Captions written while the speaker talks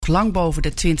lang boven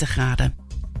de 20 graden.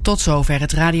 Tot zover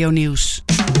het radionieuws.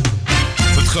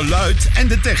 Het geluid en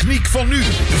de techniek van nu.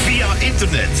 Via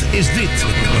internet is dit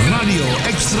Radio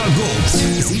Extra Gold.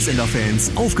 Sie Senderfans,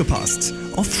 aufgepasst!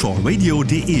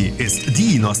 Offshoreradio.de ist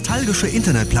die nostalgische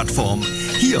Internetplattform.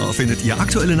 Hier findet ihr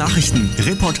aktuelle Nachrichten,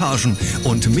 Reportagen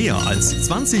und mehr als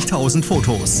 20.000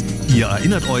 Fotos. Ihr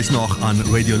erinnert euch noch an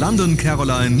Radio London,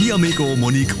 Caroline, Niamego,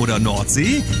 Monique oder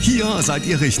Nordsee? Hier seid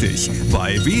ihr richtig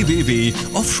bei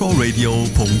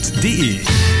www.offshoreradio.de.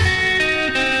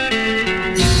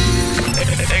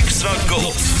 Extra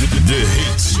Gold, de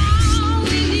hits.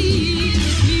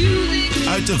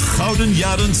 Uit de gouden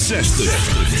jaren 60,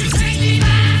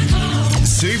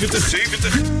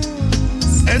 70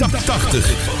 en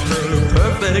 80.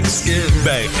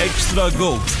 Bij Extra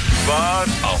Gold. Waar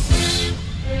anders?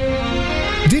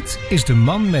 Dit is de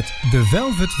man met The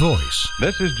Velvet Voice.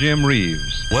 This is Jim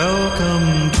Reeves.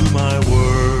 Welcome to my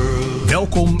world.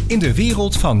 Welkom in de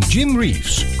wereld van Jim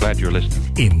Reeves. Glad you're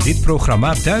listening. In dit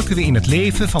programma duiken we in het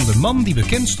leven van de man die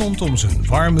bekend stond om zijn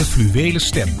warme fluwelen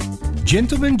stem.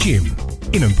 Gentleman Jim.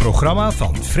 In een programma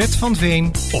van Fred van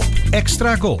Veen op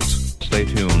Extra Gold. Stay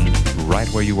tuned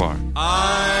right where you are.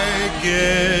 I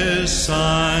guess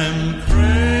I'm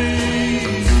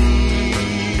crazy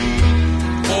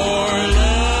for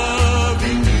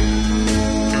loving you.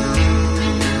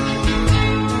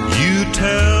 You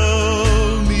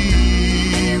tell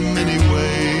me many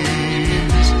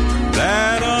ways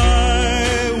that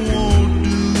I won't do.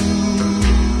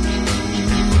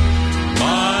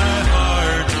 My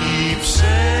heart keeps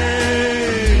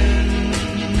saying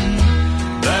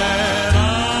that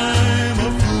I'm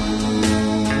a fool.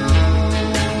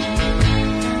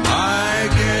 I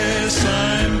guess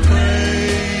I'm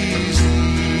crazy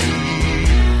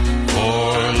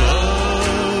for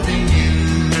loving you.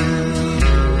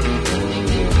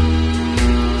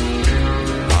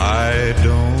 I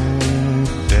don't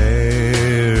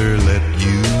dare let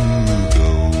you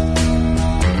go.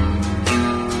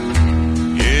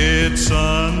 It's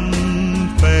unfair,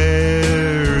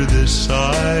 this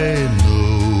I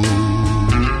know.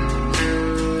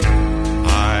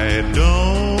 I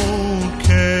don't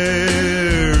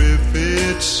care if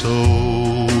it's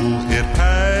so. It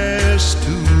has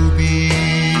to be.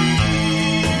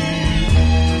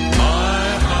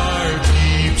 My heart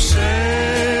keeps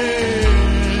saying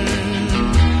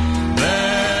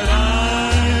that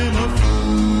I'm a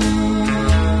fool.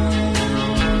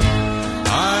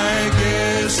 I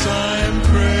guess I'm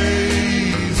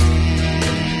crazy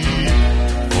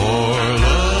for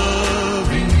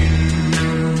loving you.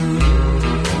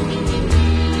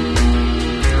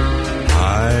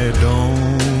 I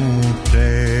don't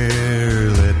dare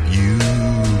let you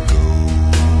go.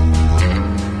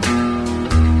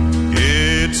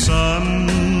 It's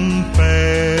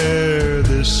unfair,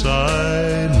 this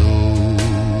I know.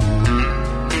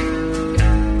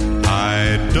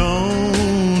 I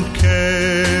don't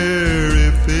care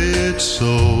if it's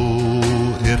so.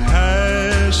 It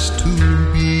has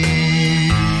to be.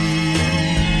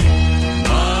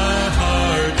 My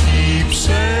heart keeps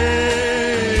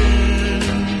saying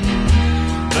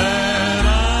that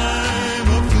I'm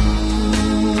a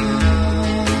fool.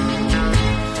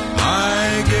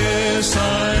 I guess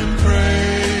I'm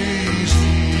crazy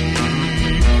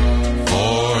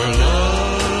for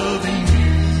loving you.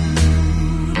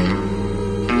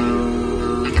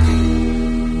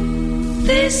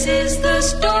 This is the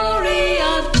story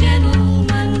of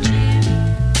Gentleman Jim.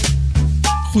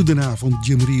 Goedenavond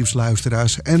Jim Reeves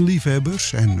luisteraars en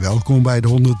liefhebbers en welkom bij de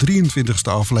 123e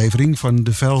aflevering van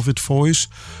The Velvet Voice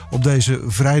op deze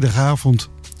vrijdagavond.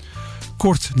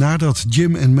 Kort nadat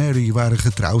Jim en Mary waren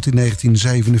getrouwd in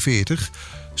 1947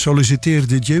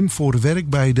 solliciteerde Jim voor werk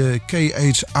bij de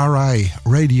KHRI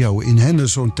Radio in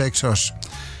Henderson, Texas.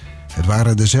 Het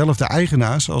waren dezelfde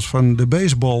eigenaars als van de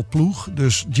baseballploeg,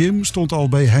 dus Jim stond al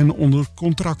bij hen onder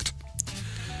contract.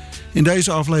 In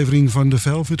deze aflevering van The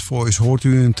Velvet Voice hoort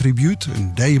u een tribute,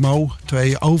 een demo,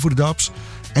 2 overdubs,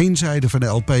 1 zijde van de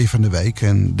LP van de week.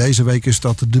 En deze week is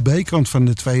dat de B-kant van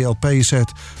de 2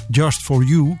 LP-set Just For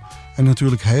You en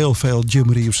natuurlijk heel veel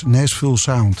Jim Reeves Nashville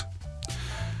Sound.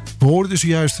 We hoorden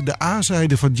zojuist de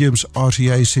A-zijde van Jim's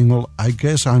RCA-single I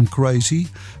Guess I'm Crazy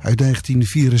uit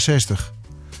 1964.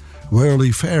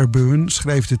 Worley Fairburn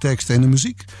schreef de tekst en de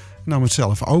muziek en nam het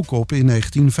zelf ook op in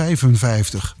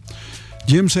 1955.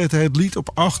 Jim zette het lied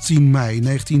op 18 mei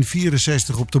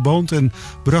 1964 op de band en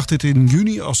bracht het in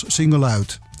juni als single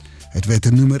uit. Het werd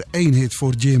een nummer 1 hit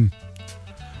voor Jim.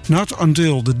 Not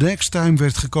Until the Next Time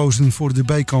werd gekozen voor de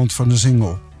B-kant van de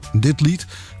single. Dit lied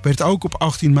werd ook op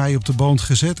 18 mei op de band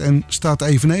gezet en staat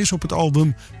eveneens op het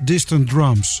album Distant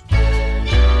Drums.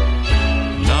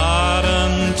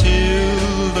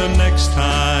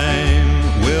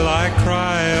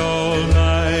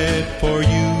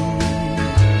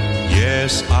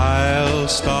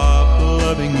 stop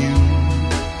loving you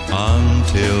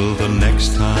until the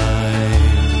next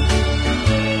time.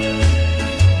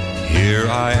 Here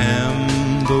I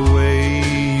am the way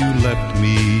you left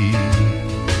me,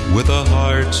 with a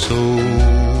heart so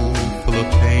full of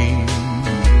pain.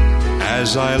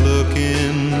 As I look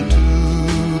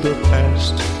into the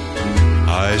past,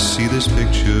 I see this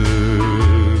picture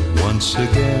once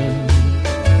again.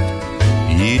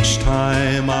 Each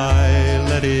time I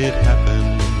let it happen,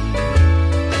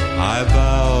 I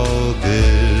vow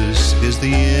this is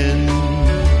the end,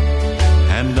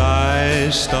 and I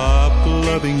stop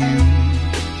loving you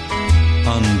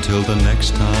until the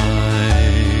next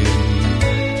time.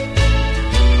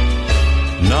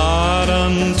 Not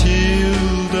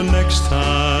until the next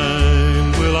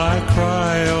time will I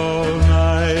cry all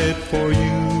night for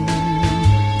you,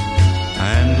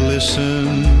 and listen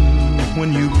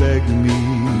when you beg me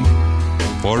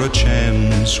for a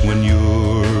chance when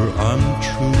you're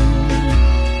untrue.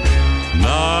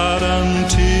 Not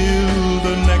until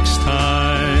the next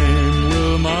time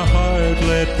will my heart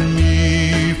let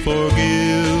me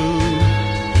forgive.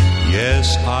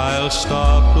 Yes, I'll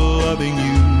stop loving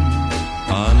you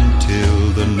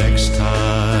until the next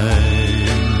time.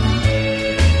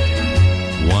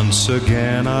 Once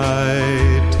again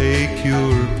I take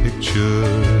your picture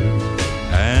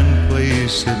and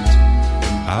place it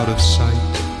out of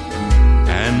sight,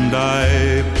 and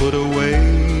I put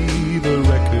away the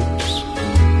records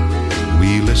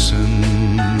we listen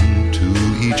to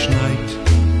each night.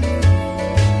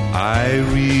 I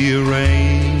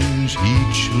rearrange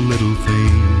each little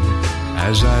thing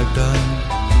as I've done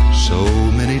so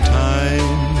many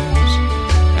times,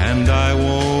 and I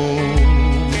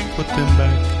won't put them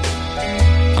back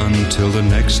until the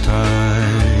next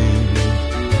time.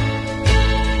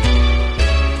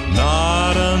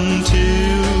 Not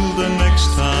until the next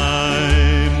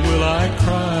time will I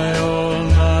cry all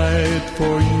night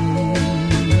for you,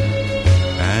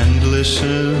 and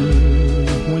listen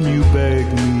when you beg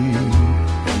me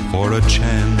for a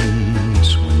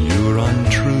chance when you're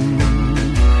untrue.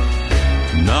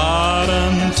 Not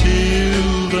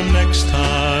until the next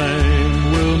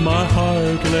time will my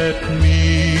heart let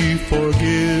me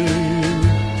forgive.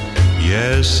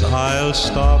 Yes, I'll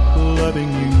stop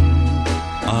loving you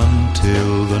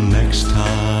until the next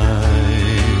time.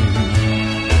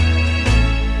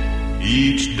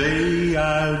 Each day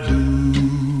I'll do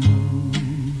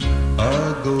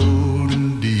a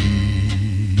golden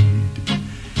deed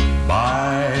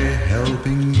by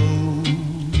helping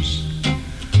those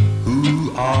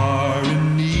who are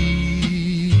in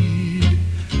need.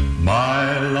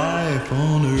 My life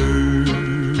on earth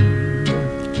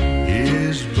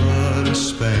is but a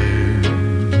span,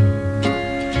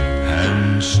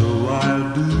 and so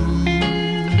I'll do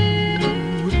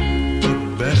the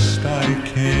best I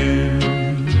can.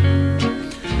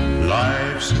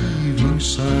 Life's evening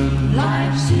sun,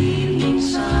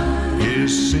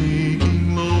 is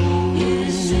sinking low,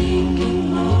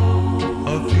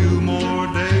 a few more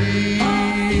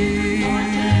days,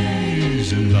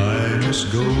 and I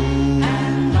must go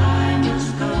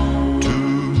to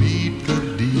meet the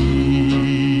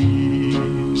deeds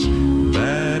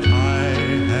that I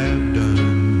have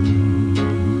done,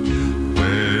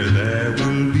 where there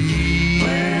will be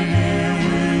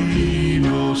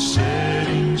no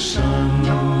setting sun,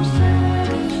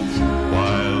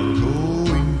 while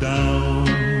going down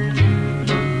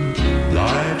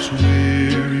life's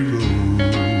weary road.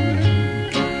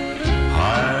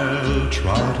 I'll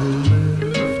try to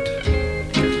lift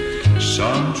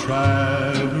some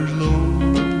traveler's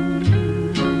load.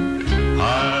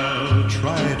 I'll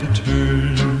try to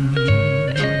turn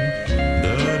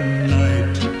the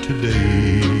night to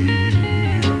day,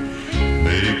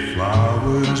 make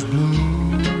flowers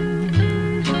bloom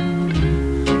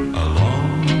along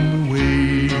the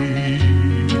way.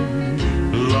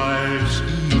 Life's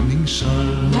evening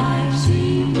sun,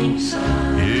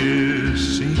 is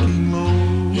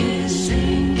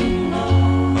sinking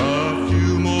low, a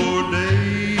few more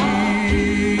days,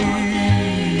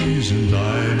 and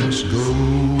I must go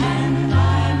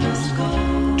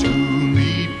to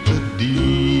meet the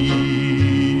deeds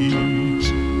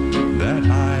that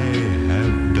I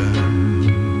have done,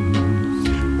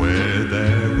 where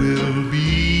there will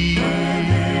be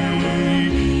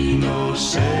no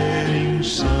setting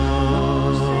sun.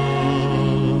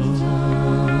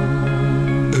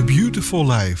 A Beautiful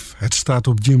Life. Het staat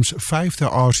op Jim's 5e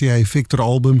RCA Victor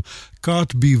album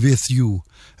God Be With You.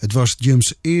 Het was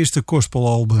Jim's eerste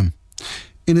gospelalbum.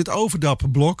 In het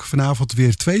Overdub-blok vanavond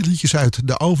weer 2 liedjes uit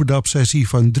de Overdub-sessie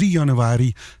van 3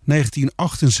 januari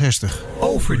 1968.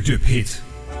 Overdub-hit.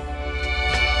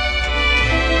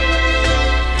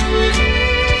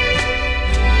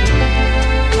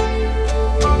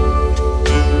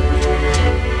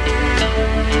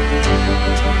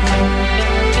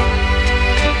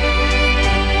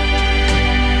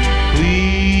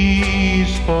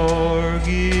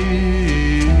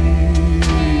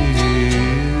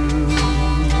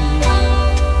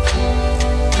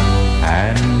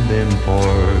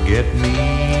 forget me.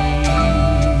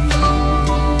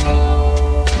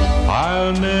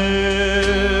 I'll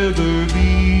never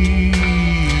be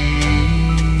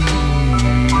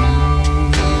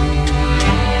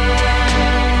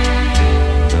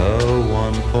the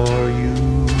one for you.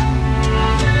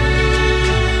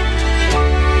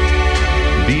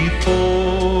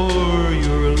 Before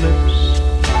your lips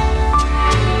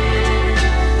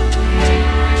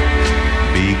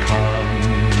become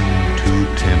too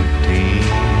tempting,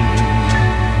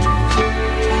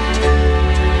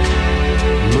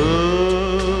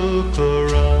 look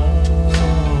around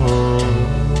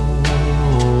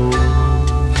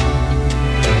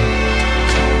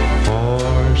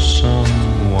for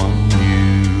someone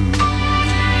new.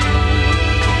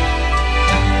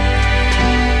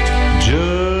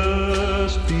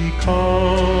 Just because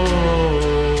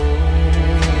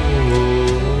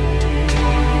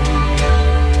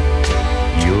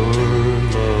your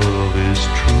love is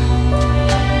true,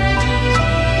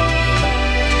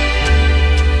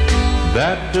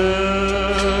 that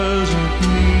doesn't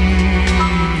mean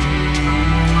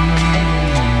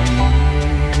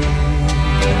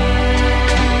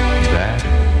that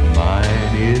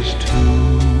mine is too.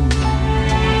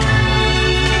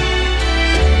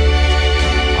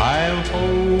 I'll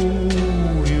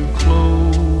hold you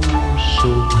close,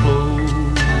 so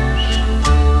close,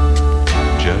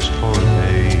 just for a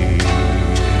day.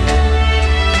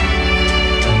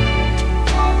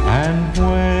 And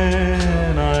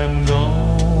when I'm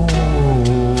gone,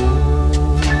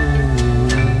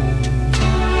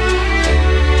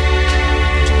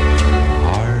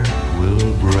 heart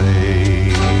will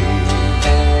break.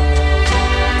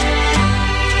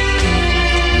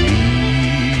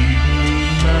 Leave me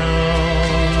now,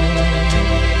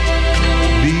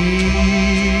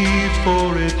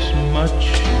 before it's much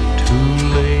too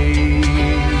late.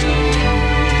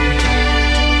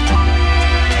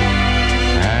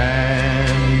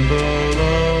 And the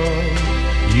love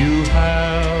you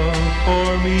have for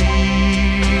me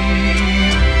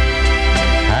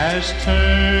has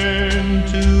turned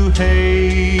to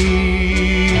hate.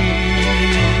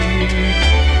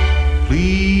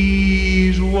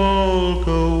 Please walk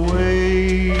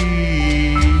away,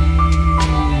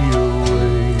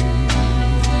 away,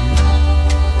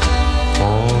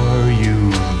 for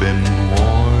you've been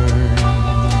warned.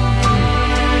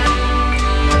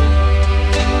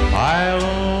 I'll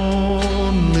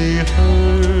only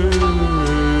hurt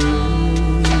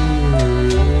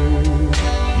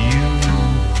you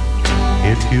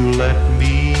if you let me.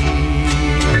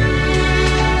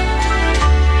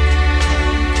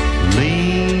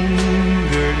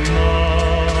 Linger not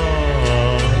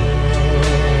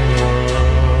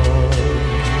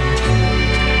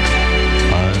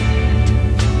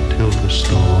until the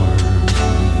storm.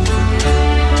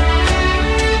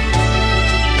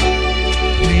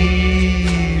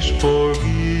 Please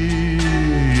forgive,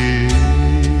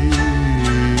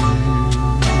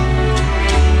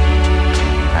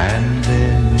 and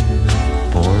then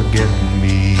forget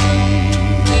me.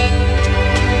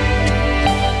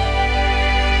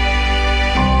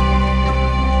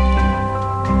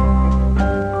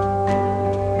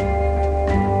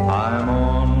 I'm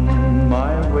on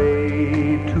my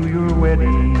way to your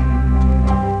wedding.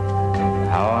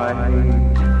 How I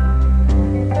hate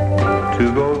to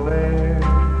go there,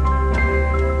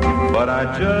 but I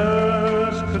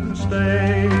just couldn't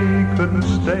stay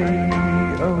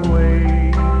away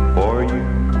for you.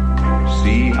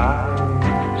 See, I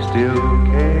still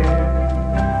care.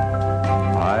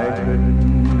 I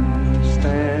couldn't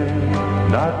stand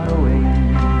not knowing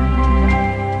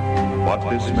what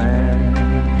this man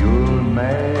you'll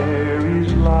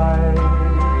marry's like.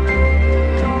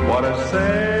 What a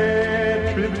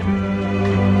sad trip to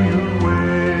your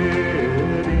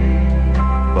wedding,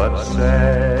 but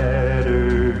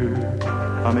sadder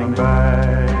coming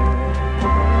back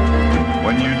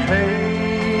when you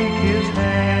take his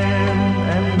hand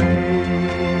and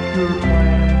make your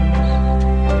plans.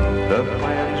 The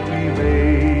plans we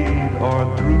made are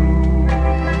through,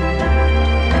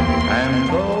 and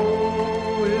though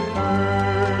it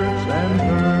hurts and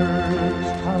hurts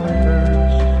how it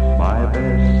hurts, my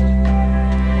best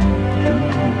to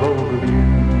both of you.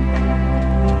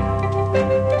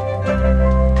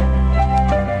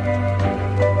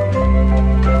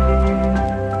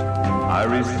 I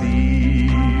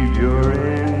received your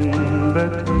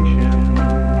invitation,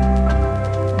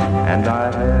 and I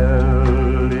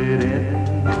held it in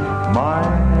my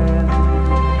hand.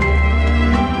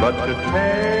 But to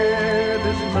tear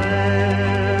this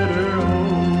matter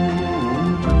open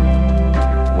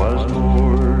was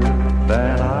more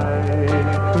than I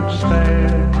could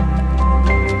stand.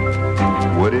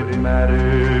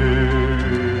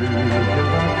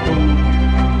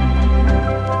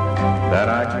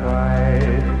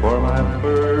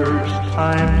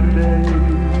 mine today.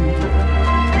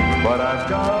 But I've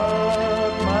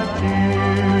got my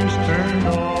tears turned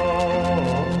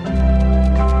off,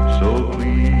 so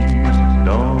please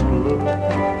don't look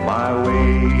my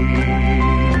way.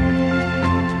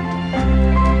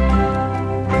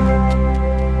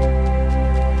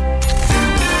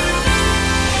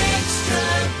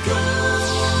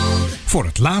 Voor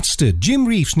het laatste Jim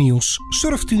Reeves nieuws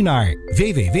surft u naar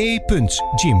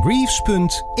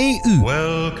www.jimreeves.eu.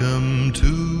 Welcome to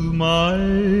my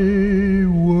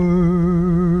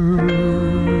world.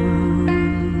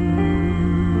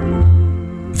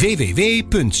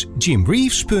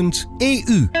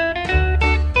 www.jimreeves.eu.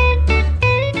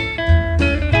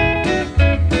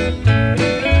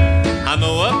 I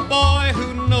know a boy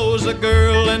who knows a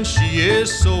girl and she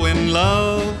is so in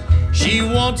love. She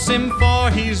wants him for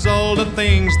he's all the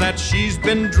things that she's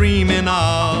been dreaming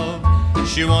of.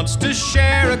 She wants to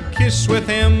share a kiss with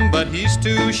him, but he's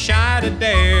too shy to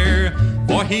dare.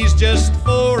 For he's just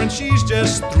 4 and she's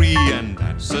just 3, and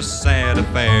that's a sad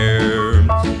affair.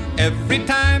 Every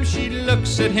time she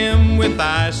looks at him with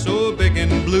eyes so big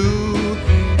and blue,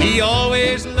 he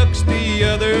always looks the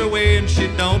other way and she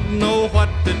don't know what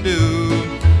to do.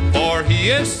 For he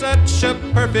is such a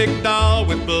perfect doll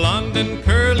with blonde and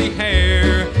curly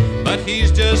hair. But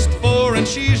he's just 4 and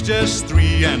she's just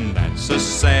 3, and that's a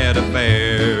sad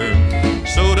affair.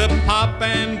 Soda pop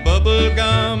and bubble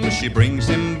gum, she brings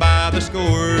him by the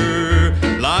score.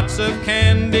 Lots of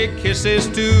candy kisses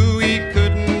too, he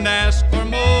couldn't ask for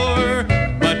more.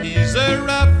 But he's a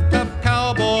rough, tough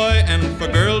cowboy, and for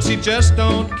girls he just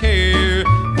don't care.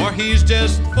 For he's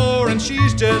just 4 and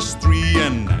she's just 3,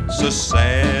 and that's a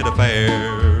sad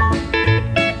affair.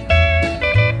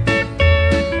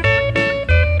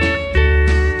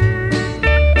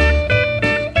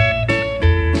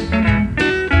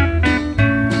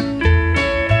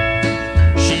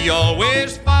 She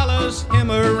always follows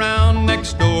him around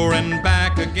next door and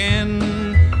back again.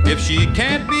 If she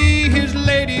can't be his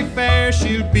lady fair,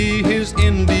 she'll be his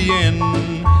Indian.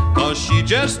 'Cause she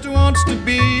just wants to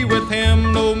be with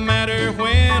him no matter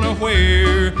when or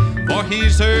where. For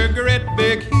he's her great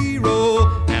big hero,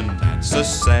 and that's a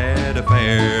sad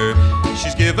affair.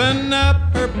 She's given up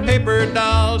her paper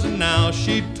dolls and now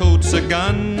she totes a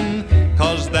gun.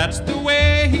 'Cause that's the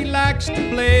way he likes to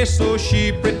play, so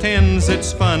she pretends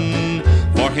it's fun.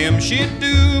 For him she'd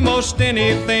do most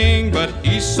anything, but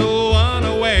he's so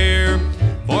unaware.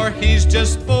 For he's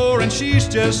just 4 and she's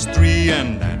just 3,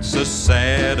 and that's a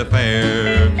sad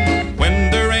affair.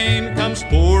 When the rain comes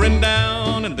pouring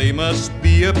down and they must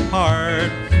be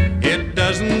apart, it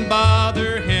doesn't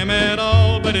bother him at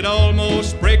all, but it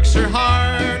almost breaks her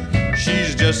heart.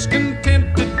 She's just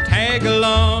content to tag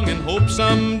along and hope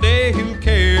someday he'll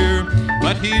care.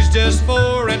 But he's just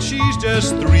 4 and she's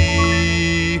just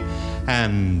 3,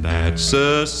 and that's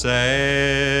a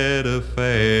sad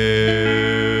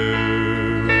affair.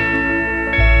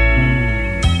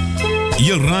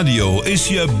 Je radio is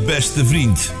je beste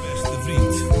vriend.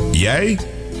 Jij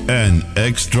en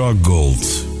Extra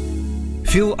Gold.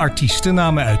 Veel artiesten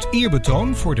namen uit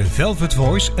eerbetoon voor de Velvet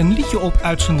Voice een liedje op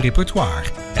uit zijn repertoire.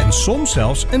 En soms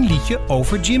zelfs een liedje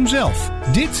over Jim zelf.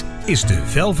 Dit is de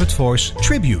Velvet Voice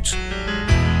Tribute.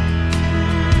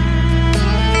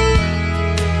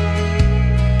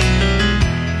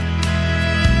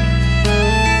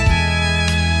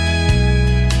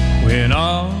 When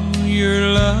all your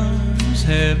loves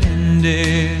have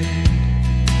ended,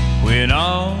 when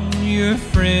all your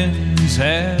friends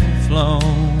have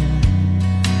flown,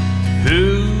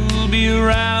 who'll be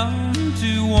around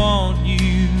to want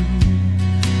you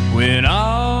when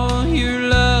all your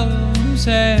loves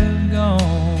have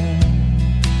gone?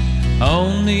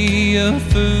 Only a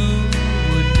fool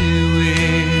would do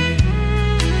it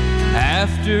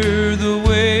after the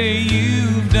way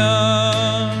you've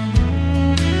done.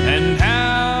 And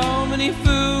how many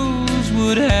fools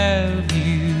would have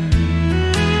you?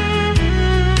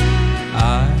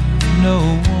 I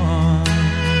know one.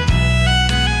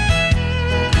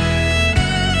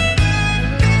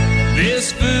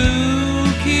 This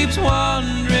fool keeps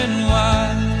wondering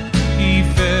why he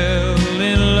fell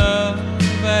in love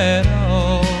at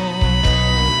all.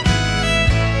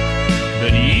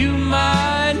 But you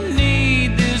might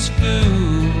need this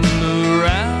fool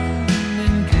around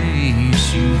in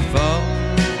case you fall.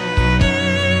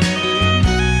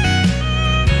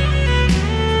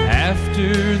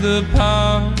 After the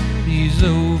party's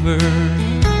over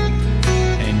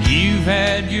and you've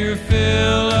had your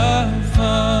fill of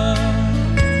fun,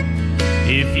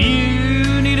 if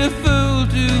you need a fool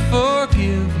to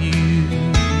forgive you,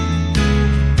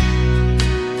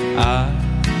 I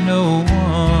know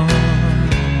one.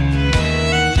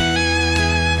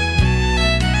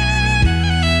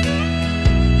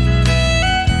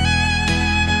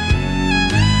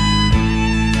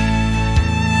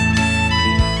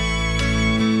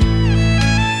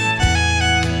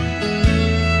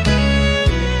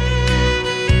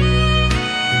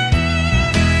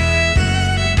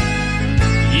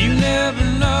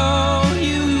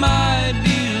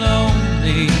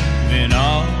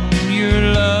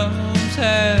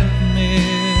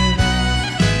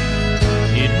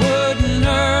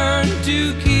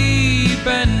 to keep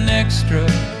an extra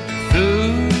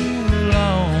fool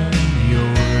on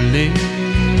your list.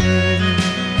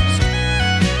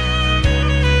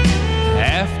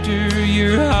 After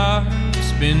your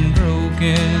heart's been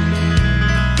broken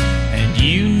and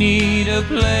you need a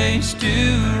place to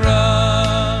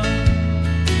run,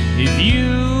 if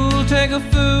you'll take a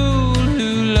fool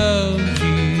who loves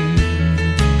you,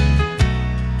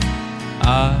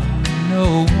 I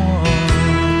know one.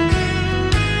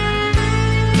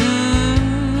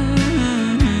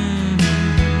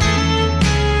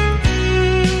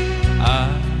 I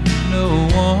know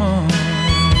one.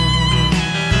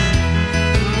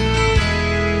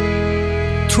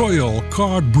 Troyal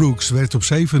Card Brooks werd op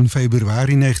 7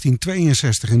 februari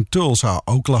 1962 in Tulsa,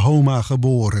 Oklahoma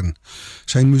geboren.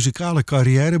 Zijn muzikale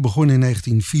carrière begon in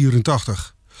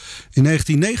 1984. In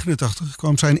 1989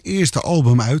 kwam zijn eerste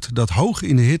album uit dat hoog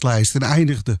in de hitlijsten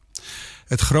eindigde.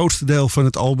 Het grootste deel van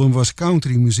het album was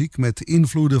countrymuziek met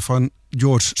invloeden van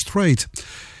George Strait.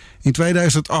 In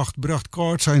 2008 bracht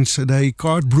Card zijn cd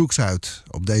Card Brooks uit.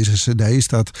 Op deze cd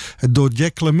staat het door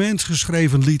Jack Clements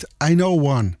geschreven lied I Know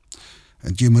One.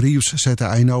 En Jim Reeves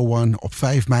zette I Know One op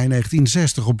 5 mei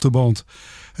 1960 op de band.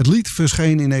 Het lied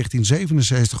verscheen in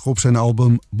 1967 op zijn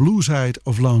album Blue Side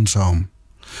of Lonesome.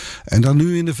 En dan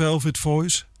nu in de Velvet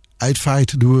Voice, I'd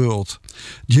Fight the World.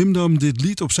 Jim nam dit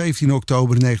lied op 17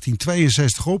 oktober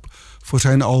 1962 op voor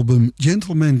zijn album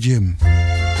Gentleman Jim.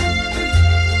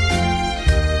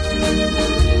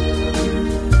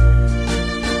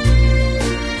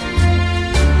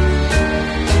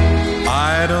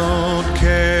 I don't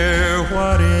care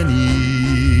what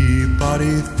anybody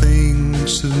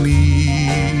thinks of me.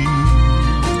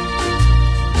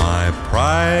 My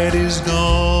pride is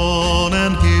gone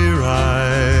and here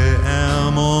I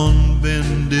am on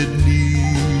bended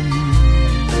knee.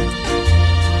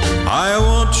 I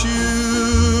want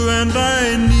you and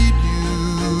I need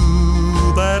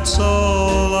you, that's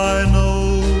all I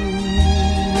know.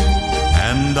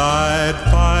 And I'd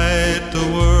fight the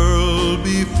world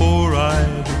before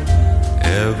I'd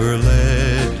ever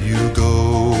let you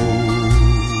go.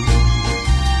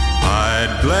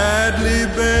 I'd gladly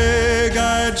beg,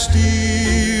 I'd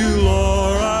steal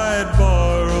or I'd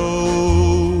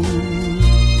borrow.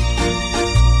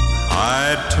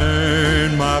 I'd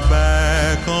turn my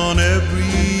back on everyone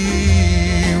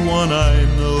I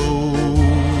know.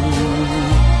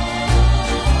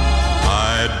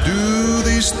 I'd do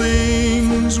these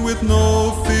things with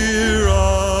no fear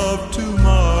of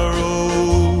tomorrow.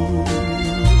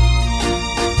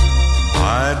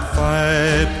 I'd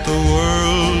fight the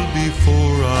world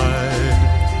before I'd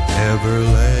ever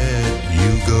let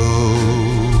you go.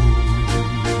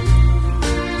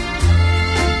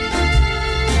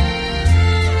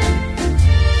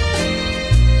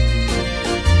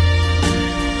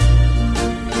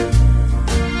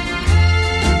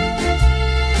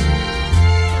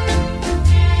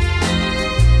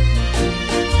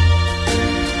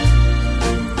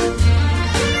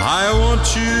 I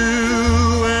want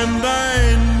you and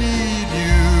I need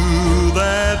you,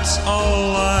 that's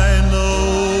all I know.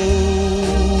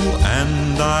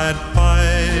 And I'd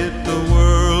fight the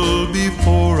world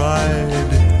before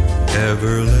I'd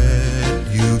ever let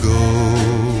you go.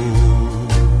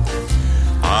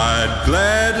 I'd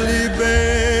gladly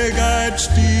beg, I'd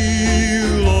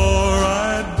steal or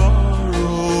I'd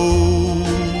borrow.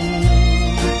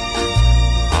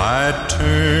 I'd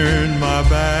turn my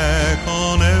back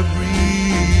on everyone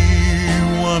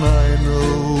I know.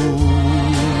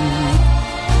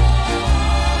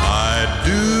 I'd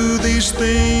do these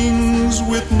things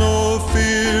with no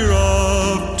fear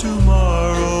of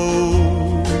tomorrow.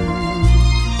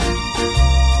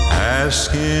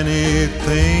 Ask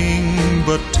anything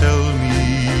but tell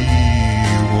me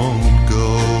you won't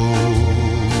go.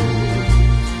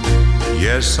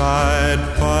 Yes, I'd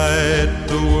fight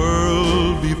the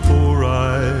world before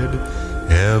I'd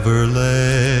ever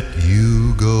let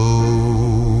you go.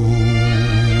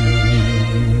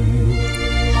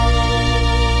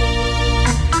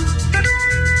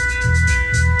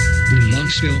 De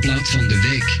langspeelplaat van de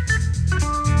week.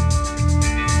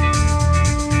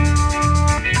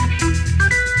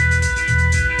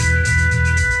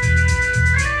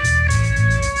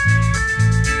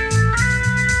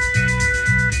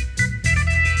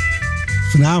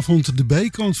 Vanavond de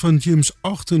B-kant van Jim's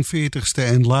 48ste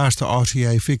en laatste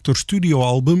RCA Victor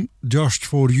studioalbum Just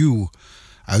For You,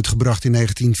 uitgebracht in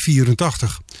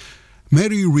 1984.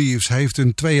 Mary Reeves heeft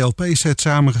een 2-LP-set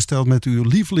samengesteld met uw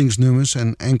lievelingsnummers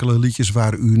en enkele liedjes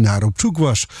waar u naar op zoek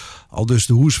was. Aldus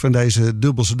de hoes van deze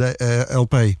dubbel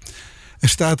LP. Er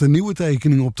staat een nieuwe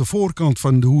tekening op de voorkant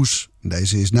van de hoes.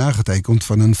 Deze is nagetekend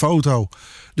van een foto.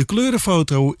 De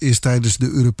kleurenfoto is tijdens de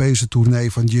Europese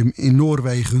tournee van Jim in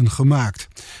Noorwegen gemaakt.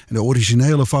 En de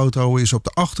originele foto is op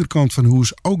de achterkant van de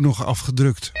hoes ook nog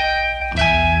afgedrukt.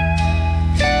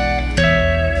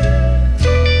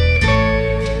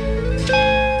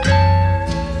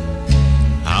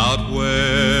 Out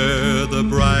where the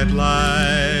bright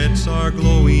lights are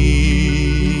glowing,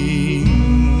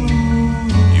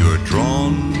 you're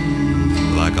drawn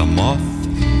like a moth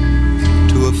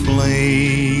to a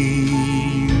flame.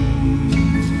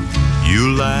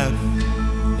 You laugh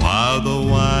while the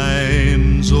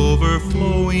wine's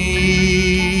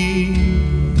overflowing,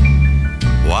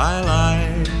 while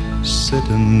I sit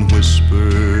and whisper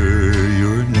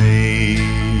your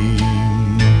name.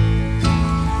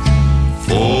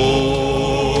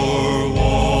 Four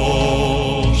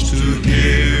walls to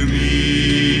hear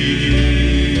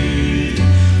me,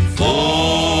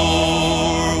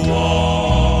 four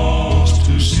walls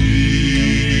to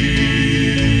see,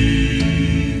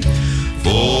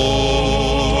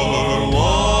 four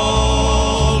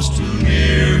walls too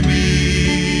near me,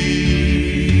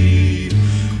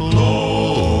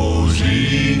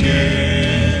 closing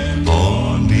in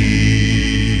on me.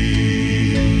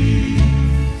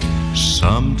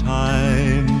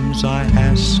 Sometimes I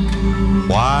ask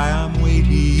why I'm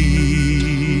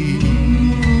waiting,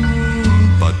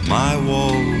 but my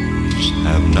walls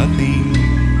have nothing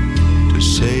to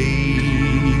say.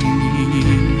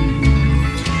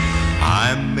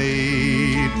 I'm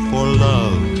made for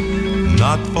love,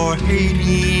 not for hating.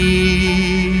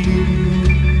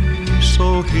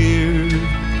 So here,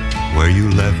 where you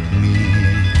left me,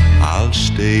 I'll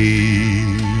stay.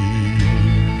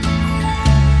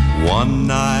 One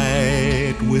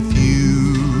night with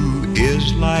you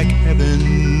is like heaven,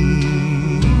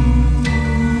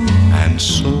 and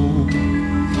so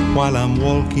while I'm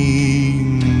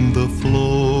walking the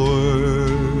floor,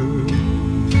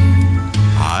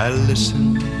 I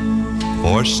listen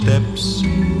for steps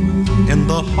in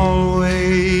the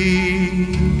hallway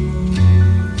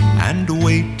and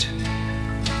wait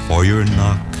for your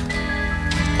knock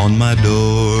on my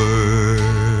door.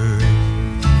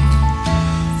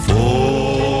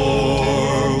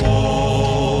 Four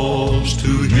walls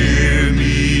to hear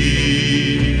me,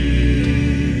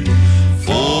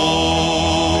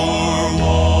 four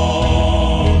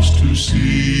walls to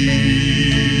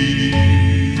see,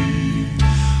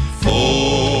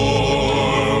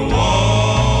 four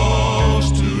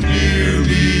walls too near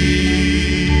me,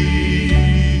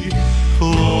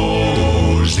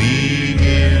 closing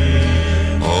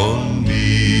in on me.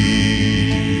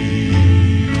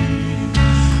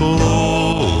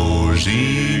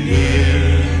 Closing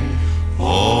in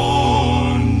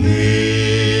on me.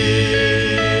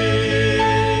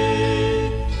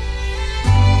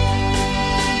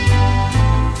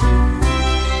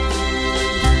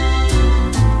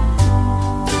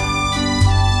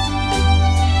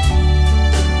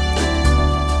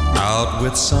 Out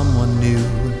with someone new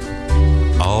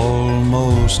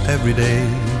almost every day.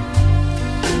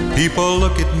 People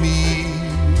look at me,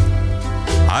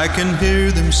 I can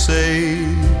hear them say,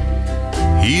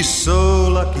 he's so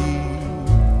lucky,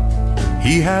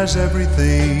 he has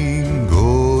everything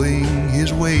going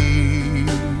his way.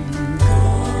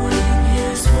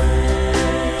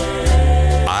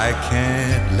 I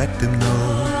can't let them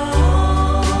know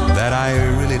that I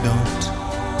really don't.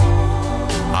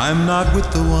 I'm not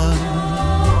with the one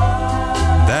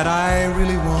that I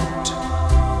really want,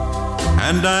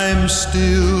 and I'm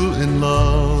still in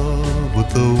love with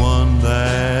the one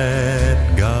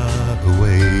that got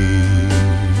away.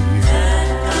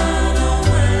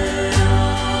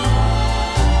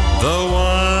 The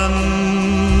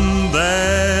one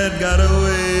that got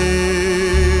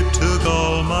away took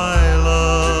all my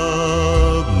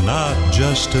love, not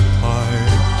just a part.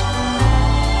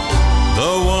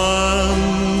 The one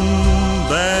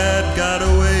that got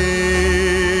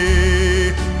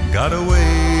away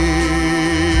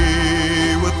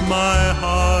with my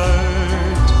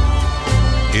heart.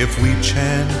 If we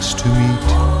chance to meet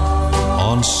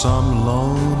on some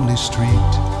lonely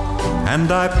street,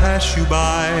 and I pass you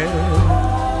by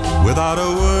without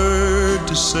a word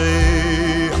to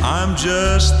say, I'm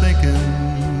just thinking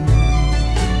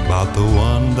about the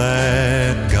one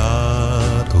that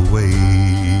got away.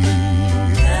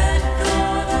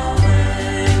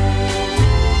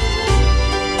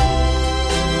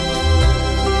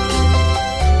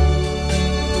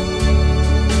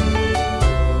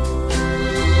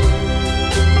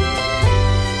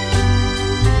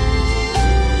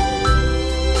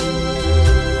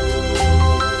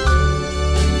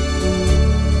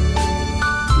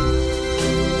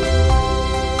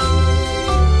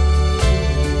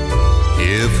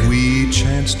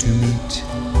 chance to meet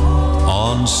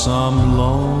on some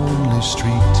lonely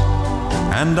street,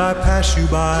 and I pass you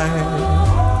by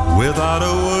without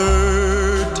a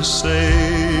word to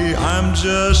say. I'm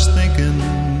just thinking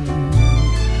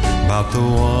about the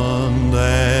one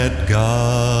that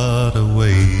got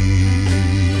away.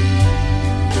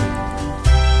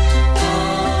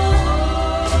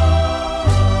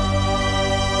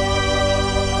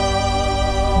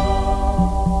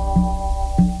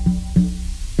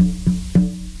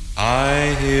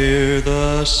 I hear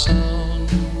the sound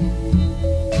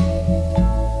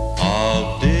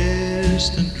of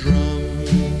distant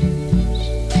drums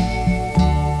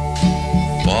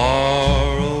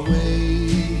far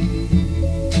away,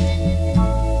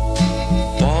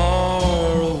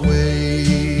 far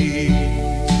away.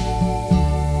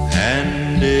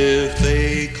 And if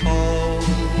they call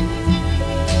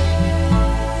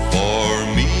for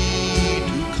me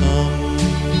to come,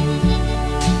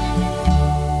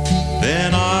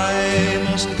 then I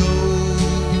must go,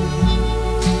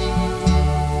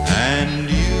 and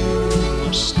you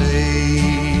must stay.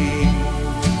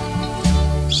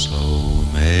 So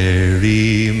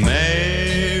marry,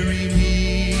 marry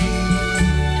me,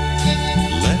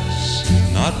 let's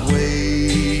not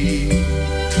wait.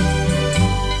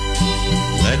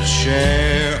 Let's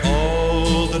share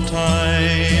all the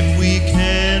time we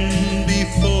can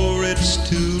before it's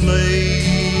too late.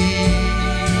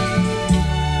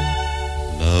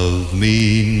 Love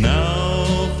me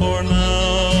now, for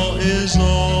now is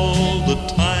all the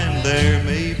time there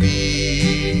may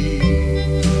be.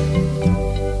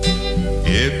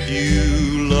 If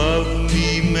you love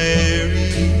me,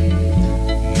 marry,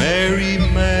 marry,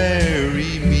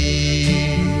 marry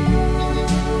me.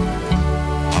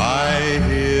 I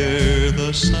hear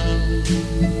the sound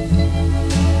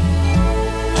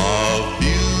of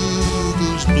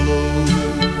bugles blow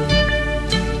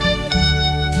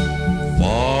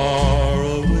far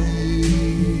away,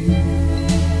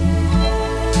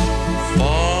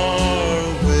 far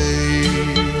away.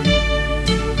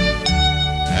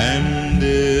 And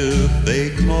if they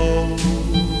call,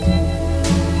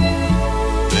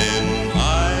 then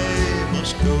I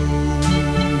must go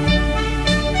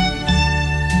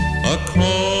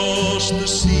across the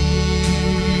sea,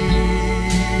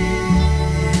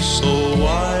 so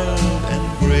wild and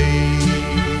gray.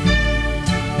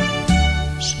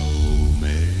 So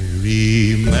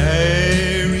marry,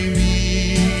 marry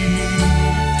me,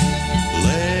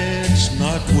 let's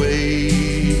not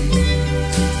wait.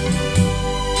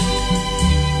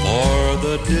 For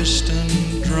the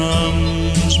distant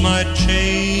drums might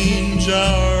change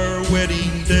our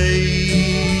wedding day.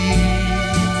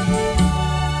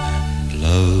 And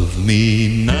love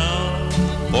me now,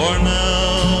 for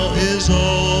now is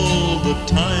all the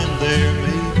time there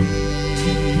may be.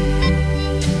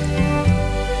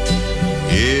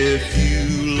 If you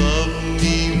love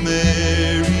me,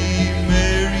 marry,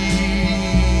 marry,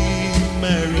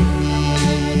 marry me.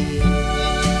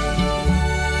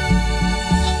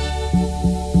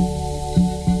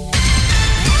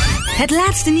 Het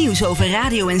laatste nieuws over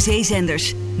radio- en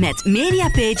zeezenders. Met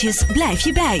Mediapages blijf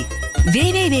je bij.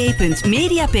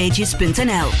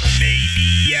 www.mediapages.nl.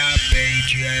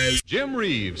 Mediapages. Jim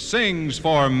Reeves sings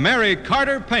for Mary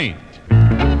Carter Paint.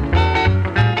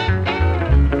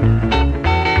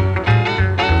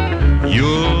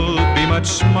 You'll be much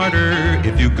smarter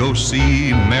if you go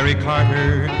see Mary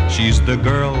Carter. She's the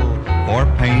girl for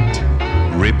paint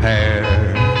repair.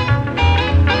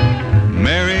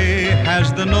 Mary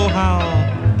has the know-how,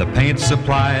 the paint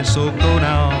supply, so go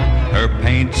now. Her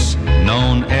paint's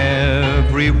known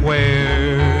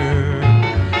everywhere.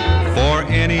 For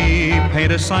any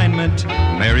paint assignment,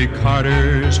 Mary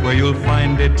Carter's where you'll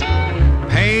find it.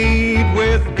 Paint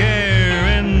with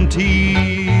guarantee.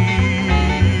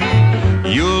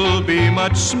 You'll be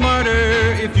much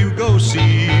smarter if you go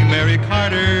see Mary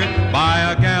Carter. Buy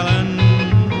a gallon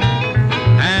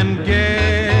and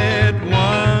get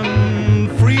one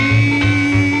free.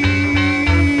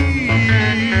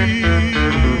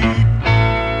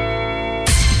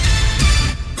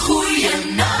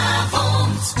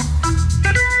 Goedenavond.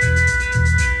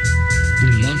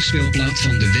 De langspeelplaat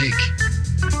van de week.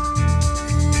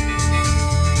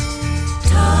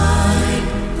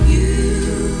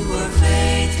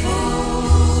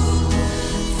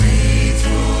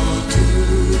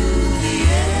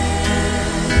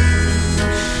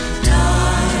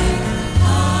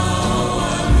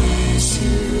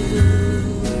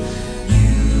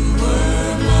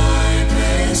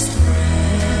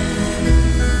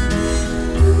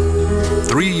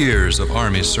 Of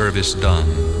Army service done,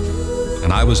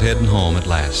 and I was heading home at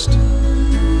last.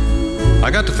 I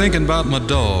got to thinking about my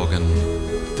dog and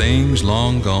things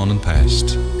long gone and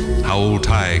past. How old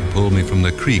Tige pulled me from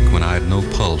the creek when I had no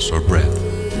pulse or breath.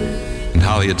 And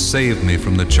how he had saved me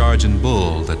from the charging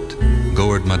bull that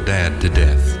gored my dad to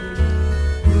death.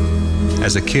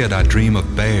 As a kid, I'd dream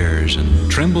of bears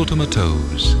and tremble to my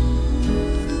toes,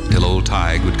 till old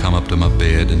Tige would come up to my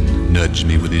bed and nudge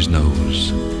me with his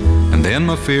nose. And then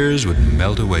my fears would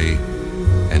melt away,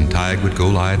 and Tige would go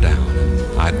lie down,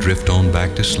 and I'd drift on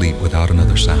back to sleep without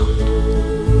another sound.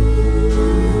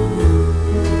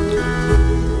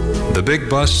 The big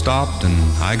bus stopped and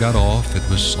I got off. It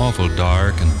was awful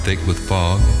dark and thick with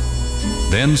fog.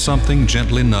 Then something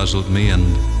gently nuzzled me,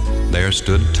 and there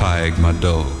stood Tige, my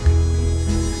dog.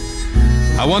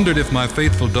 I wondered if my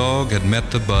faithful dog had met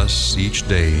the bus each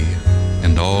day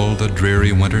and all the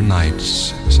dreary winter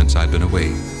nights since I'd been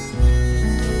away.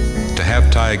 To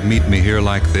have Tige meet me here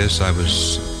like this, I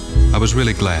was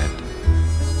really glad,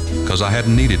 'cause I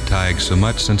hadn't needed Tige so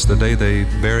much since the day they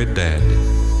buried Dad.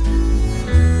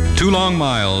 2 long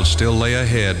miles still lay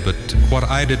ahead, but what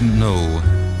I didn't know,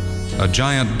 a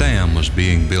giant dam was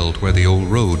being built where the old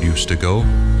road used to go.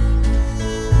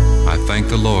 I thanked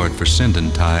the Lord for sending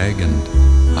Tige, and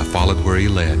I followed where he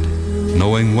led,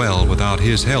 knowing well without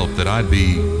his help that I'd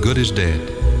be good as dead.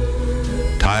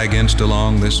 Tige inched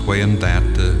along this way and that,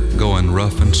 going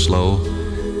rough and slow,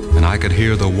 and I could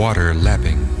hear the water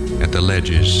lapping at the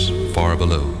ledges far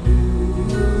below.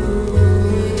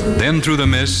 Then through the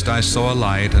mist I saw a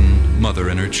light and Mother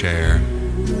in her chair,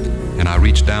 and I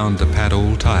reached down to pat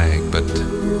old Tige, but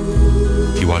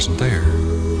he wasn't there.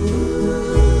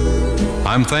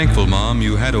 I'm thankful, Mom,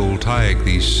 you had old Tige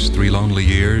these 3 lonely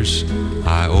years.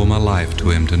 I owe my life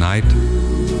to him tonight.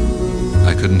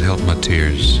 I couldn't help my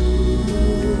tears.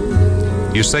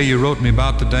 You say you wrote me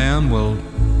about the dam? Well,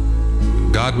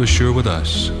 God was sure with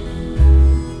us.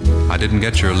 I didn't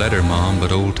get your letter, Mom,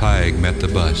 but old Tige met the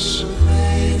bus.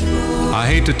 I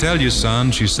hate to tell you,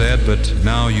 son, she said, but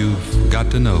now you've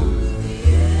got to know.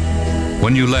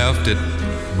 When you left, it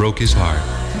broke his heart.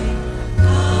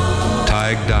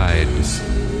 Tige died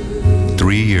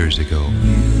 3 years ago.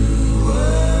 You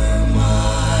were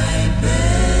my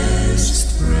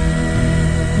best friend.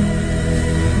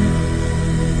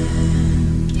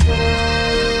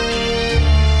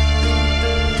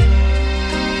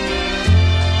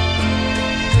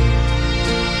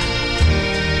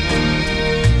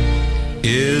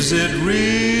 Is it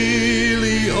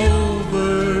really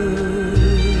over?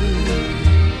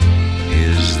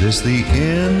 Is this the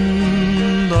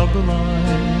end of the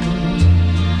line?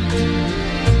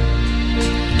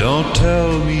 Don't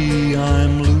tell me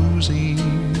I'm losing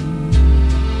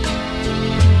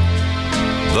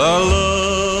the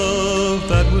love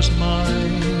that was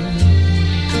mine.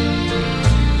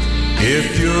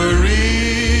 If you're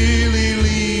really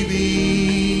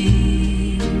leaving,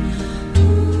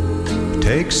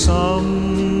 take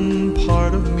some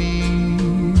part of me,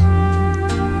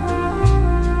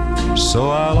 so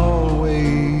I'll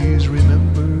always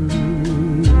remember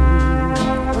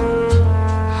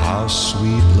how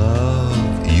sweet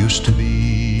love used to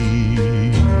be.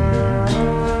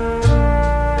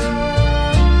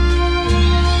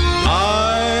 I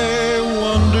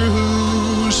wonder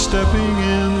who's stepping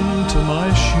into my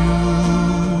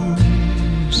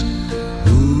shoes.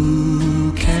 Who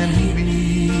can he be?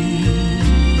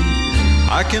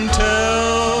 I can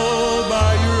tell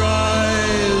by your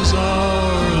eyes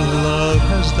our love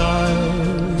has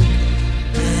died,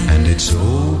 and it's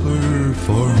over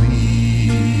for me.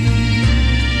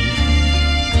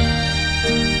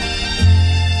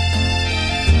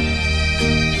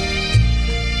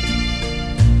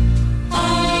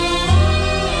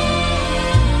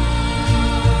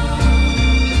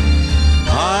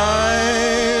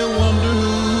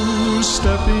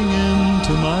 Stepping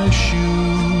into my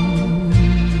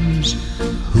shoes,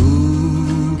 who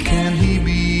can he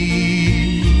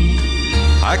be?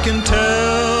 I can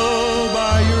tell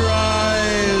by your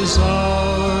eyes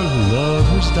our love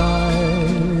has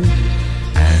died,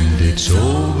 and it's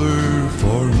over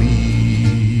for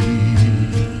me.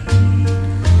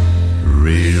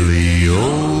 Really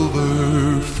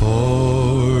over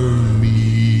for me.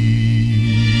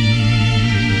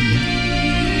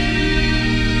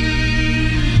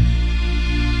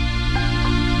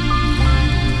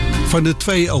 Van de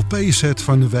 2 LP-set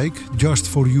van de week, Just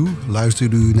For You,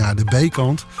 luistert u naar de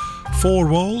B-kant. 4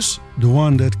 Walls, The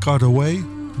One That Got Away,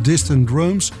 Distant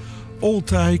Drums, Old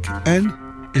Tige en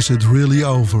Is It Really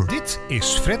Over? Dit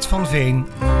is Fred van Veen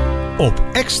op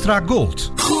Extra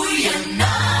Gold.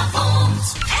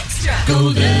 Goedenavond, Extra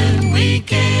Golden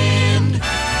Weekend.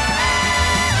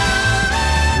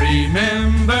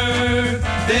 Remember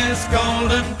this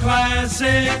golden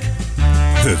classic.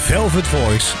 The The Velvet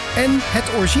Voice en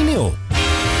het origineel.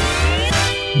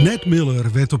 Ned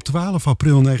Miller werd op 12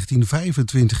 april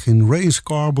 1925 in Rains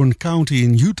Carbon County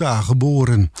in Utah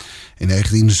geboren. In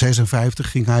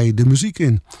 1956 ging hij de muziek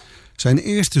in. Zijn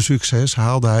eerste succes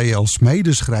haalde hij als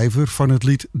medeschrijver van het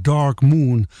lied Dark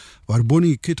Moon, waar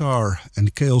Bonnie Guitar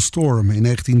en Cale Storm in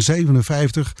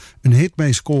 1957 een hit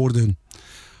mee scoorden.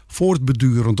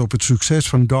 Voortbedurend op het succes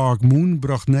van Dark Moon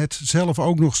bracht Ned zelf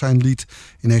ook nog zijn lied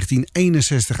in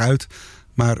 1961 uit,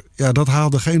 maar ja, dat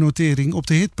haalde geen notering op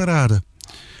de hitparade.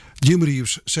 Jim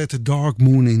Reeves zette Dark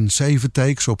Moon in 7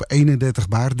 takes op 31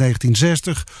 maart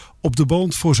 1960 op de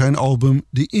band voor zijn album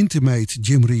The Intimate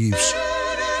Jim Reeves.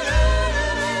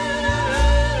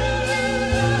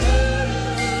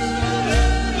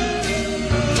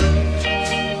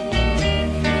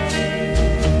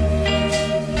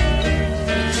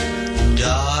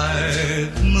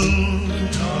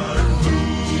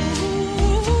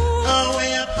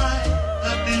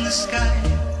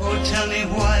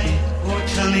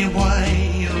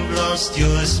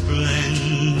 Your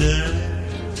splendor,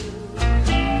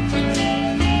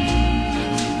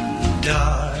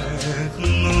 dark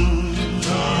moon,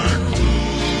 dark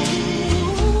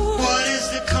moon. What is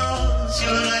the cause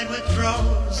your light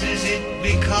withdraws? Is it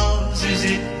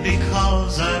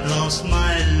because I've lost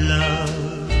my love?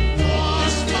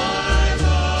 Lost my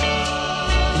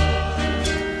love.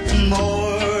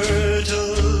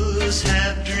 Mortals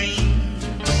have dreams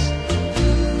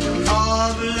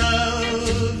of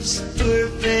love's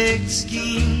perfect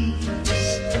schemes,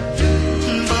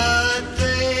 but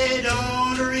they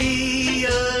don't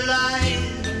realize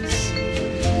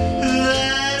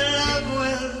that love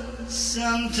will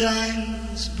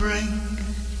sometimes bring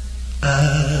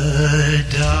a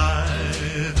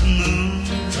dark moon,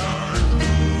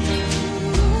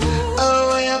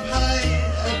 away up high,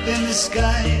 up in the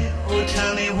sky. Oh,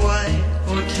 tell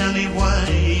me why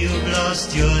you've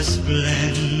lost your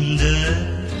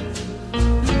splendor.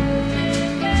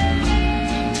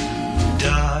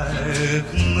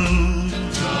 Dark moon,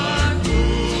 dark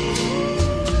moon.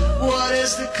 What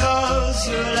is the cause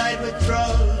your light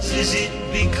withdraws? Is it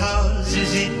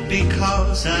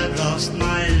because I've lost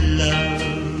my love?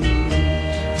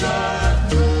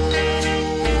 Dark moon.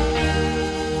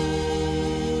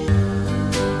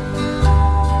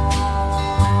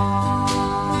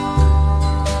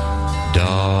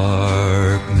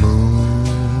 Dark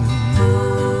moon.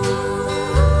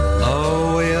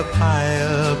 Away up high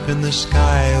up in the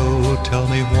sky. Oh, tell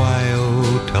me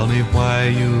why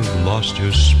you've lost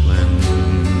your splendor.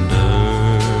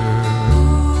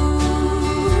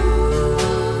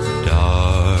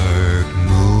 Dark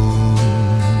moon.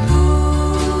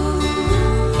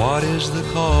 What is the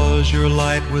cause your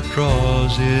light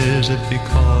withdraws? Is it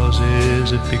because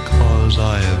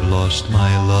I have lost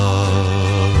my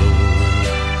love?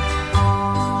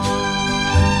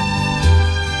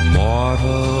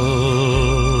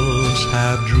 Mortals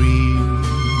have dreams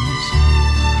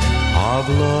of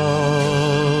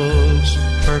love's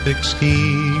perfect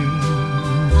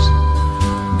schemes,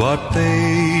 but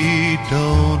they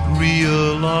don't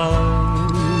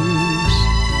realize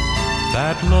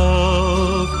that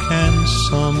love can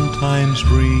sometimes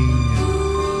bring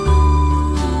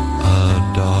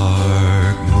a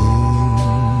dark moon.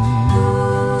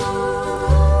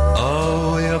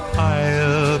 Oh, up high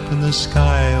up in the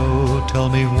sky. Oh, tell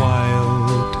me why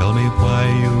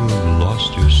you've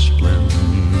lost your splendor.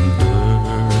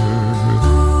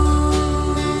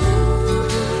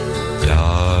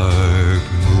 Dark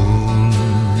moon.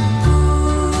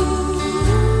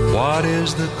 What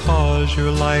is the cause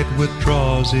your light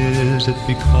withdraws? Is it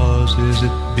because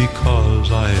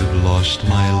I've lost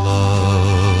my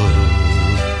love?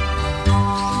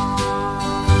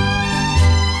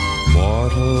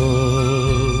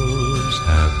 Mortals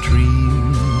have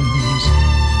dreams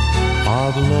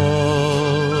of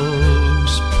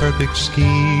love's perfect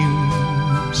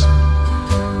schemes,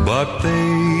 but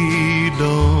they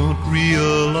don't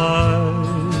realize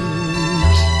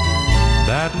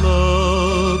that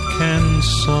love can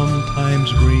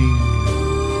sometimes bring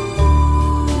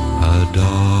a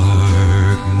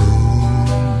dark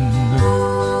moon.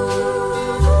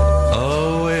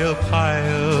 Away up high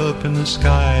up in the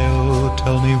sky. Oh,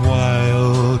 tell me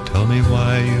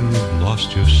why you've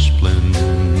lost your splendor.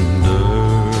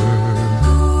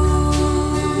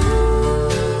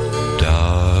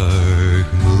 Dark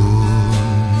moon.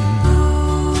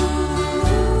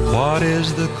 What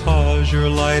is the cause your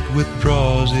light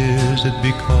withdraws? Is it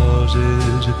because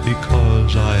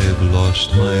I've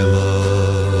lost my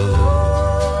love?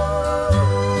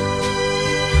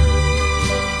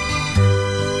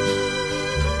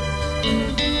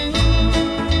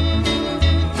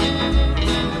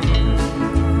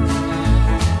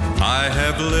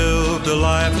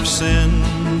 have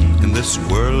sinned in this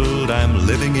world I'm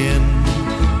living in.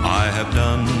 I have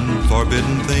done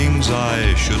forbidden things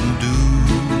I shouldn't do.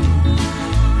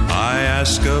 I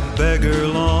asked a beggar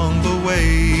along the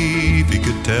way if he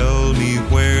could tell me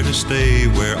where to stay,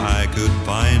 where I could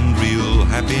find real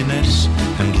happiness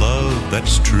and love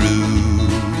that's true.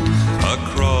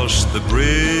 Across the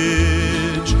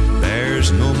bridge,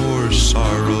 there's no more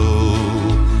sorrow.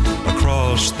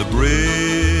 Across the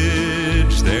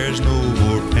bridge, there's no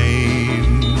more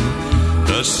pain.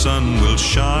 The sun will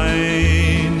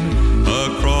shine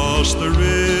across the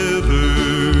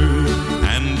river,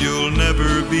 and you'll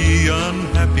never be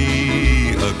unhappy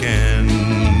again.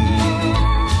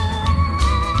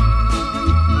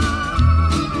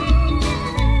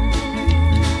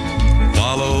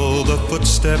 Follow the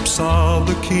footsteps of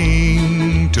the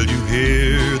King till you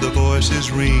hear the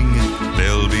voices ring.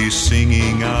 They'll be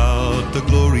singing out the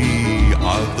glory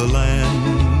of the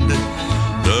land.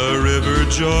 The river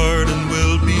Jordan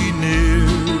will be near.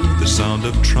 The sound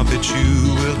of trumpets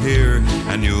you will hear,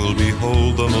 and you'll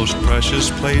behold the most precious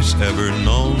place ever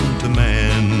known to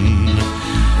man.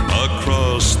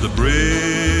 Across the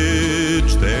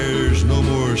bridge, there's no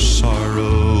more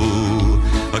sorrow.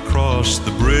 Across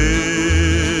the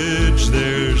bridge,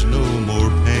 there's no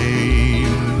more pain.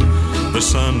 The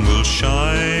sun will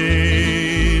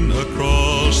shine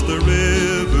across the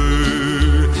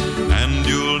river, and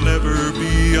you'll never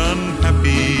be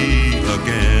unhappy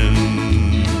again.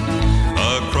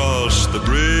 Across the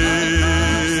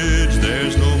bridge,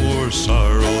 there's no more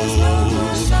sorrow.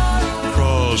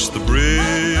 Across the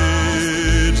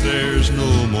bridge, there's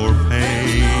no more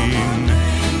pain.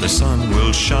 The sun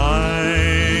will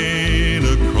shine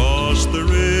across the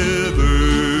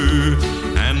river,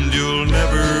 and you'll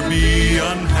never be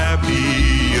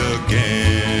unhappy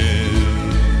again.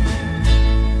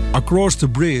 Across the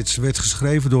Bridge werd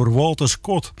geschreven door Walter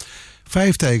Scott.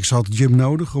 5 takes had Jim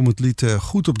nodig om het lied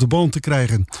goed op de band te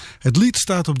krijgen. Het lied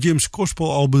staat op Jim's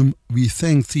gospelalbum We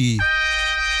Thank Thee.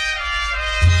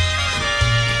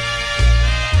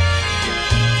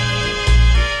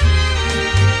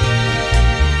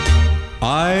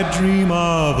 I dream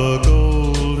of a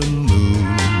golden moon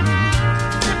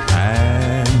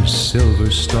and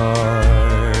silver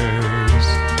stars,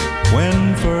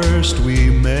 when first we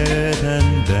met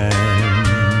and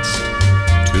danced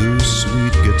to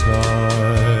sweet guitars.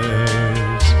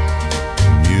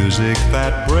 Music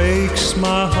that breaks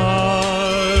my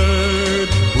heart,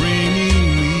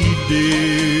 bringing me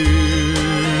dear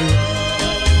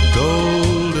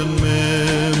golden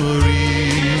memories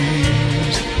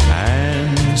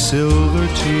and silver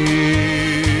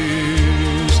tears.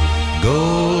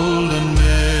 Golden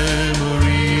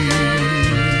memories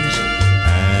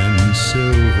and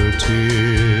silver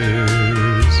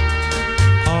tears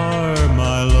are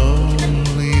my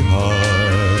lonely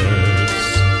heart's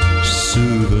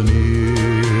souvenirs.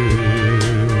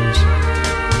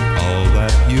 All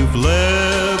that you've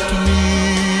left me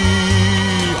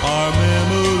are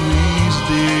memories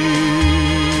dear.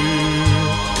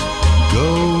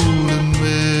 Golden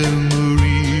memories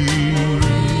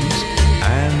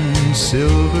and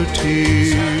silver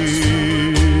tears.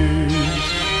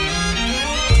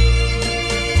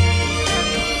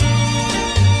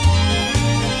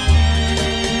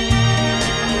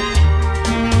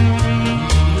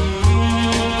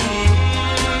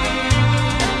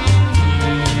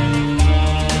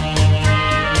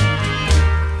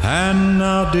 And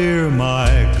now, dear, my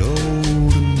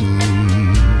golden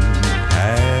moon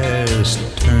has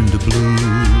turned to blue,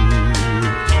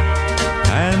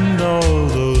 and all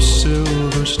those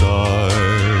silver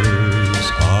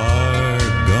stars are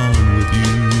gone with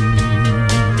you.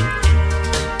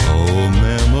 Oh,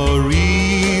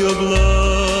 memory of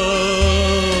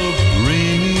love,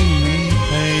 bringing me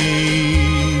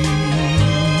pain.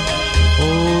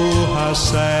 Oh, how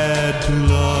sad to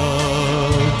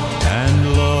love and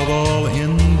love all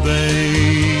in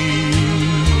vain.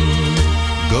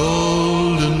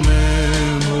 Golden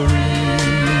memories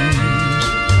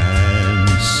and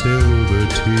silver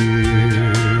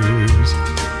tears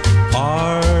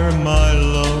are my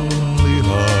lonely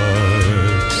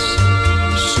heart's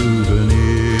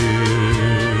souvenirs.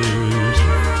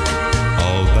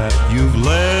 All that you've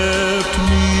left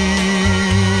me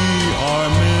are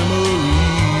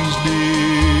memories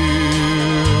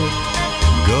dear.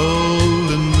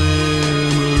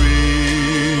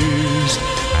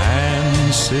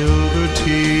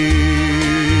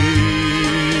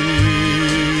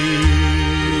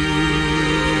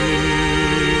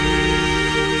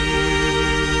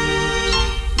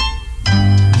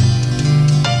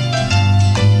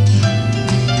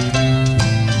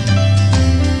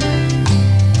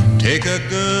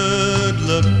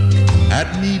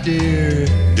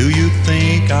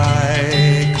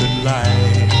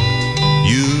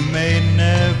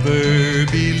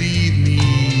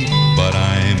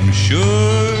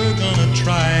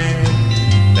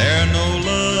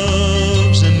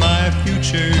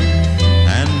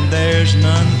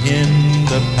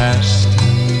 the past.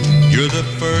 You're the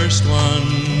first one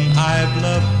I've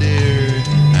loved, dear,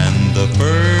 and the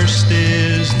first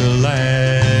is the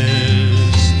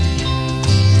last.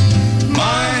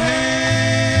 My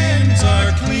hands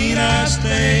are clean, I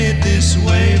stayed this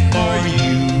way for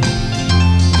you.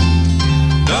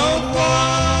 Don't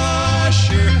wash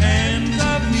your hands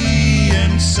of me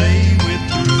and say we're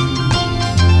through.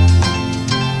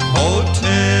 Oh,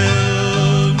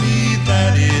 tell me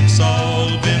that it's all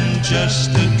been just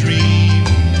a dream,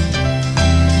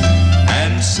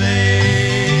 and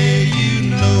say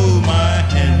you know my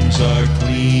hands are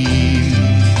clean.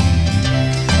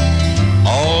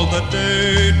 All the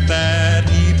dirt that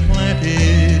he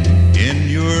planted in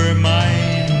your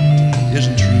mind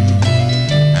isn't true,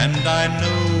 and I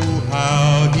know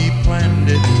how he planned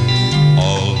it.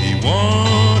 All he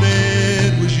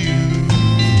wanted was you.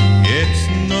 It's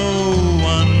no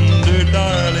wonder,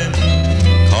 darling,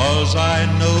 'cause I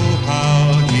know how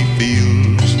he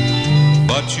feels.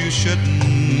 But you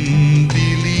shouldn't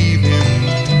believe him,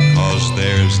 'cause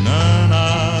there's none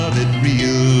of it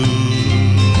real.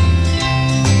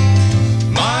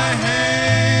 My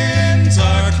hands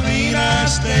are clean, I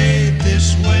stayed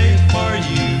this way for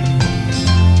you.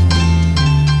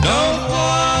 Don't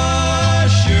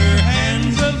wash your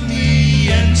hands of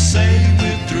me and say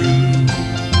we're through.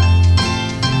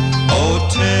 Oh,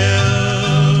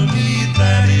 tell me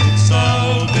that it's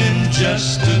all been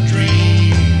just a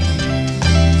dream,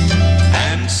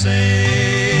 and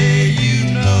say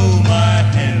you know my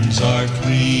hands are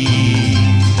clean.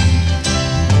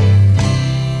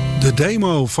 De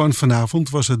demo van vanavond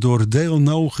was het door Dale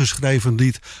No geschreven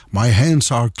lied My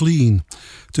Hands Are Clean.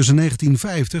 Tussen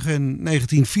 1950 en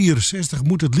 1964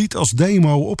 moet het lied als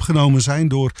demo opgenomen zijn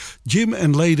door Jim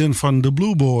en Leyden van The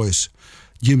Blue Boys.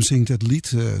 Jim zingt het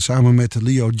lied samen met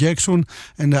Leo Jackson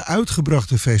en de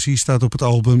uitgebrachte versie staat op het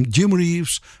album Jim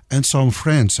Reeves and Some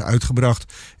Friends,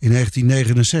 uitgebracht in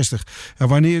 1969. En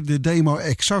wanneer de demo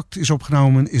exact is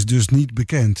opgenomen is dus niet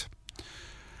bekend.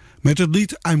 Met het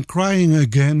lied I'm Crying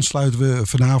Again sluiten we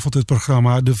vanavond het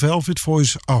programma The Velvet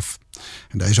Voice af.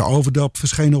 En deze overdub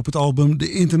verscheen op het album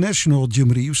The International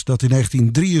Jim Reeves, dat in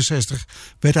 1963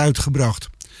 werd uitgebracht.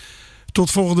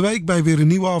 Tot volgende week bij weer een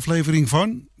nieuwe aflevering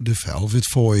van The Velvet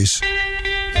Voice.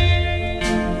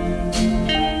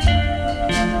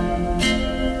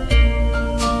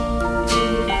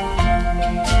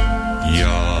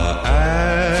 Ja,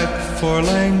 ik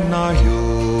verlang naar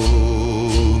jou,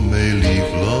 mijn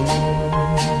liefling,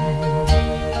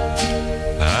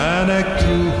 en ik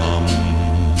doe hem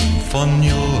van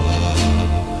jou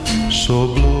zo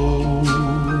blauw.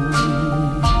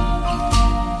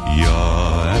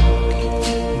 Ja, ik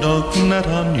denk net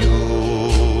aan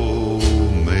jou,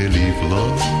 mijn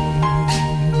liefling,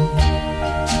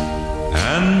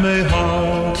 en mijn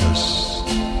hart is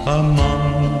een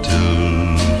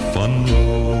mantel van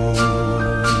rood.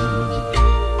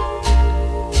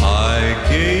 I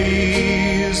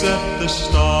gaze at the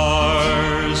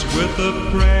stars with a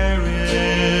prayer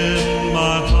in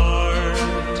my heart.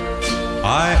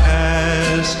 I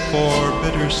ask for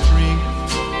bitter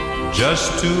strength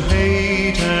just to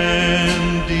hate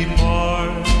and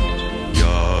depart.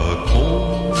 Ja,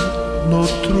 kom nog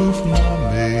terug naar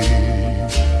mij,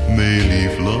 mijn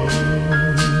liefling.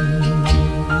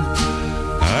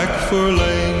 Ik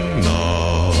verlang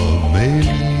naar mijn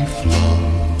liefling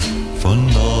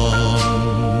vanavond.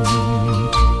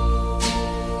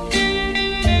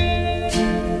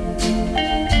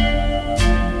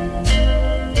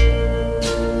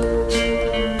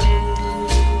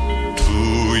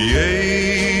 Toen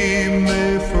jij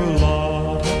mij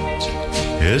verlaat hebt,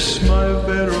 is mijn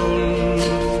wereld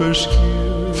verschil.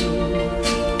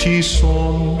 Die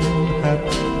zon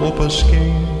het op een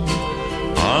scheen,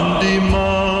 aan die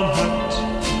maan het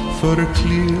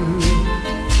verkleerd.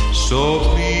 So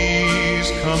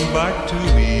please come back to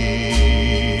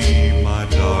me,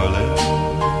 my darling.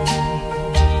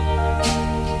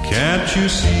 Can't you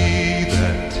see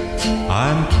that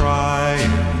I'm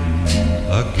crying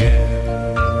again?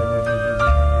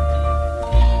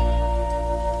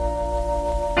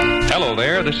 Hello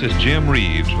there, this is Jim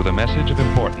Reeves with a message of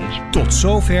importance. Tot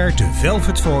zover de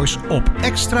Velvet Voice op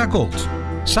Extra Gold.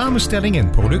 Samenstelling en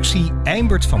productie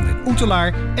Eimbert van den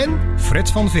Oetelaar en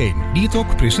Fred van Veen, die het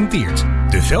ook presenteert.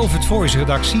 De Velvet Voice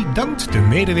redactie dankt de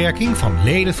medewerking van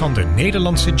leden van de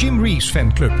Nederlandse Jim Reeves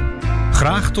fanclub.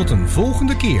 Graag tot een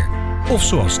volgende keer. Of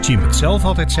zoals Jim het zelf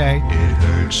altijd zei: It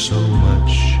hurts so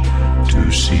much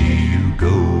to see you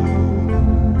go.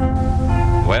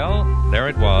 Well, there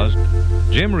it was.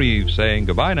 Jim Reeves saying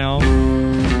goodbye now.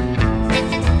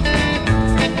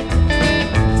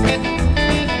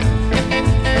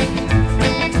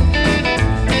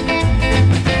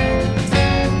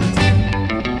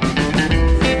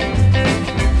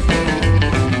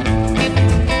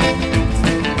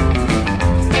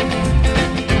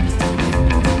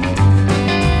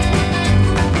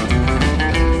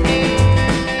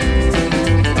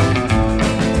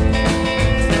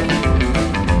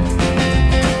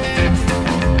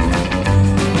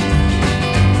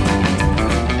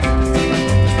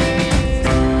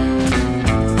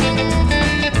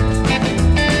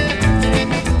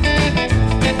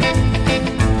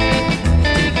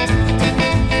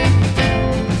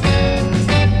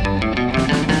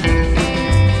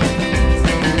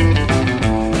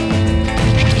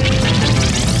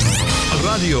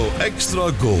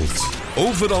 Extra Gold.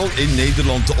 Overal in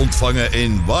Nederland te ontvangen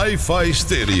in wifi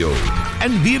stereo.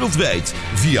 En wereldwijd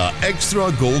via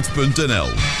extragold.nl.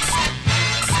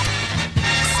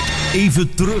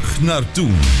 Even terug naar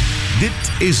toen.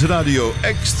 Dit is Radio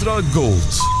Extra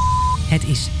Gold. Het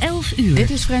is 11 uur. Dit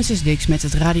is Francis Dix met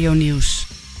het Radio Nieuws.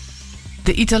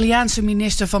 De Italiaanse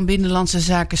minister van Binnenlandse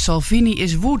Zaken Salvini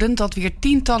is woedend dat weer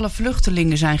tientallen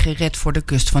vluchtelingen zijn gered voor de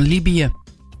kust van Libië.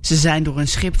 Ze zijn door een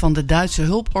schip van de Duitse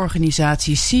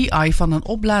hulporganisatie Sea Eye van een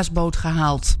opblaasboot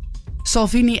gehaald.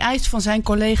 Salvini eist van zijn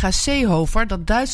collega Seehofer dat Duitsland